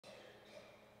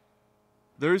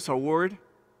there is a word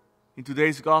in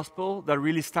today's gospel that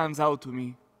really stands out to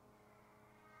me.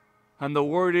 And the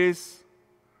word is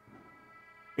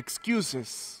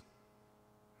excuses.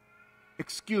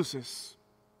 Excuses.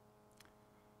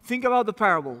 Think about the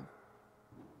parable.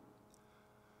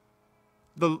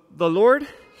 The Lord,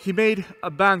 He made a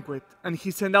banquet and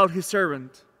He sent out His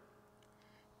servant.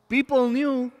 People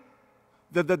knew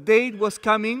that the date was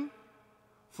coming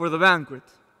for the banquet.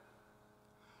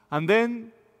 And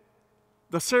then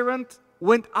the servant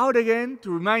went out again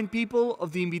to remind people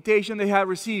of the invitation they had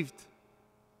received.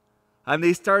 And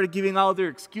they started giving out their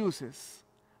excuses.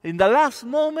 In the last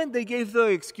moment, they gave the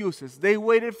excuses. They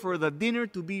waited for the dinner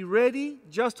to be ready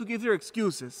just to give their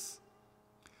excuses.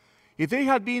 If they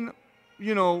had been,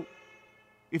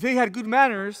 if they had good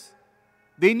manners,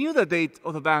 they knew the date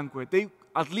of the banquet. They,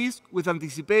 at least with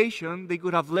anticipation, they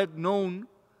could have let known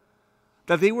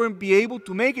that they wouldn't be able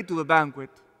to make it to the banquet.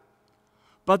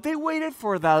 But they waited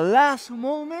for the last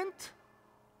moment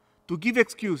to give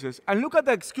excuses. And look at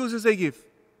the excuses they give.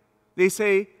 They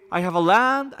say, I have a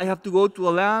land, I have to go to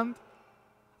a land,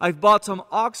 I've bought some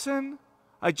oxen,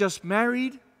 I just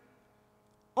married.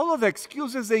 All of the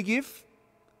excuses they give,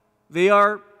 they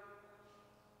are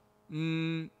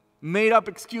made up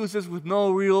excuses with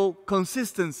no real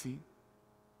consistency.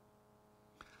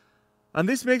 And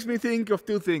this makes me think of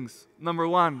two things. Number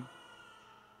one,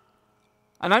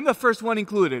 and I'm the first one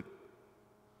included,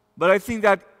 but I think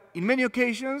that in many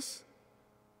occasions,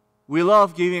 we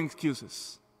love giving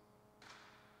excuses.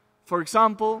 For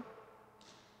example,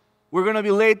 we're going to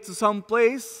be late to some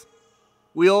place.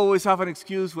 We always have an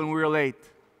excuse when we're late.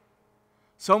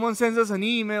 Someone sends us an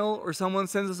email or someone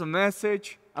sends us a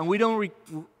message and we don't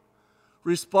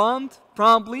respond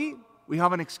promptly, we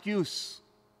have an excuse.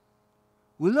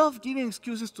 We love giving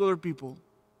excuses to other people.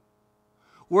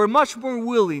 We're much more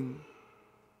willing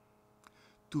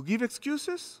to give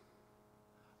excuses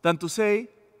than to say,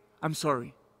 I'm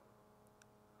sorry.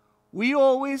 We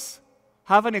always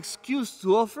have an excuse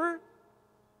to offer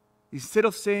instead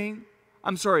of saying,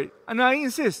 I'm sorry. And I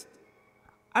insist,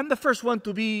 I'm the first one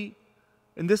to be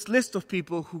in this list of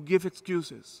people who give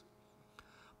excuses.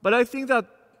 But I think that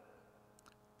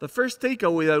the first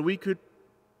takeaway that we could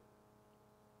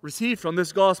receive from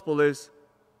this gospel is,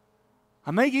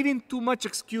 am I giving too much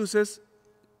excuses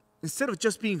instead of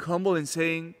just being humble and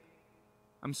saying,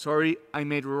 I'm sorry, I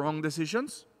made wrong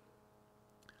decisions?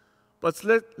 But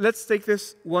let's take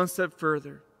this one step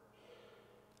further.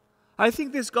 I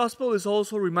think this gospel is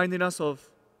also reminding us of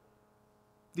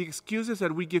the excuses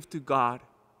that we give to God.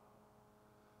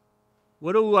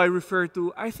 What do I refer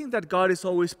to? I think that God is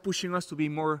always pushing us to be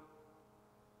more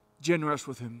generous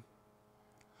with Him.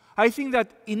 I think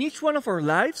that in each one of our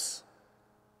lives,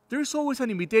 there is always an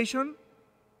invitation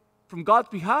from God's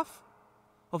behalf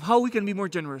of how we can be more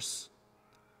generous.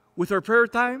 With our prayer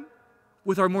time,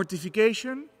 with our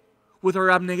mortification, with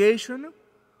our abnegation,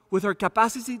 with our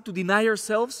capacity to deny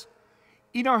ourselves.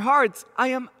 In our hearts, I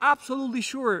am absolutely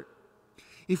sure,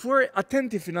 if we're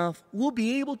attentive enough, we'll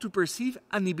be able to perceive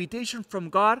an invitation from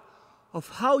God of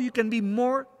how you can be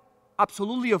more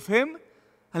absolutely of Him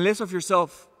and less of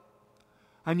yourself.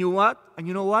 And you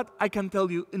know what? I can tell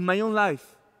you, in my own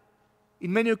life,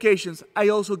 in many occasions, I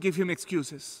also give Him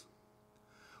excuses.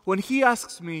 When He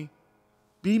asks me,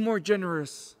 be more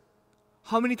generous,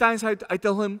 how many times I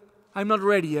tell Him, I'm not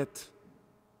ready yet.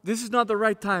 This is not the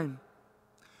right time.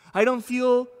 I don't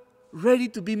feel ready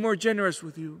to be more generous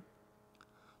with you.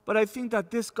 But I think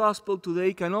that this gospel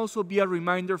today can also be a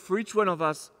reminder for each one of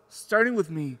us, starting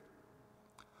with me.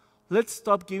 Let's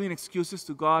stop giving excuses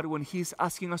to God when He's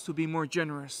asking us to be more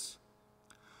generous.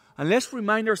 And let's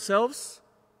remind ourselves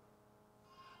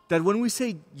that when we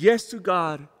say yes to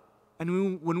God,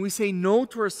 and when we say no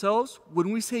to ourselves,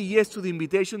 when we say yes to the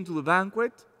invitation to the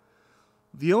banquet,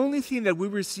 the only thing that we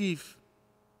receive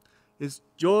is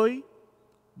joy,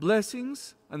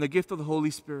 blessings, and the gift of the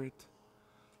Holy Spirit.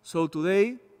 So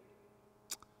today,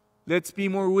 let's be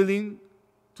more willing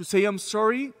to say I'm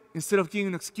sorry instead of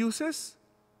giving excuses.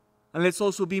 And let's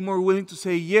also be more willing to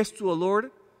say yes to the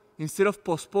Lord instead of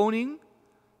postponing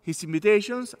His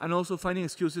invitations and also finding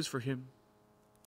excuses for Him.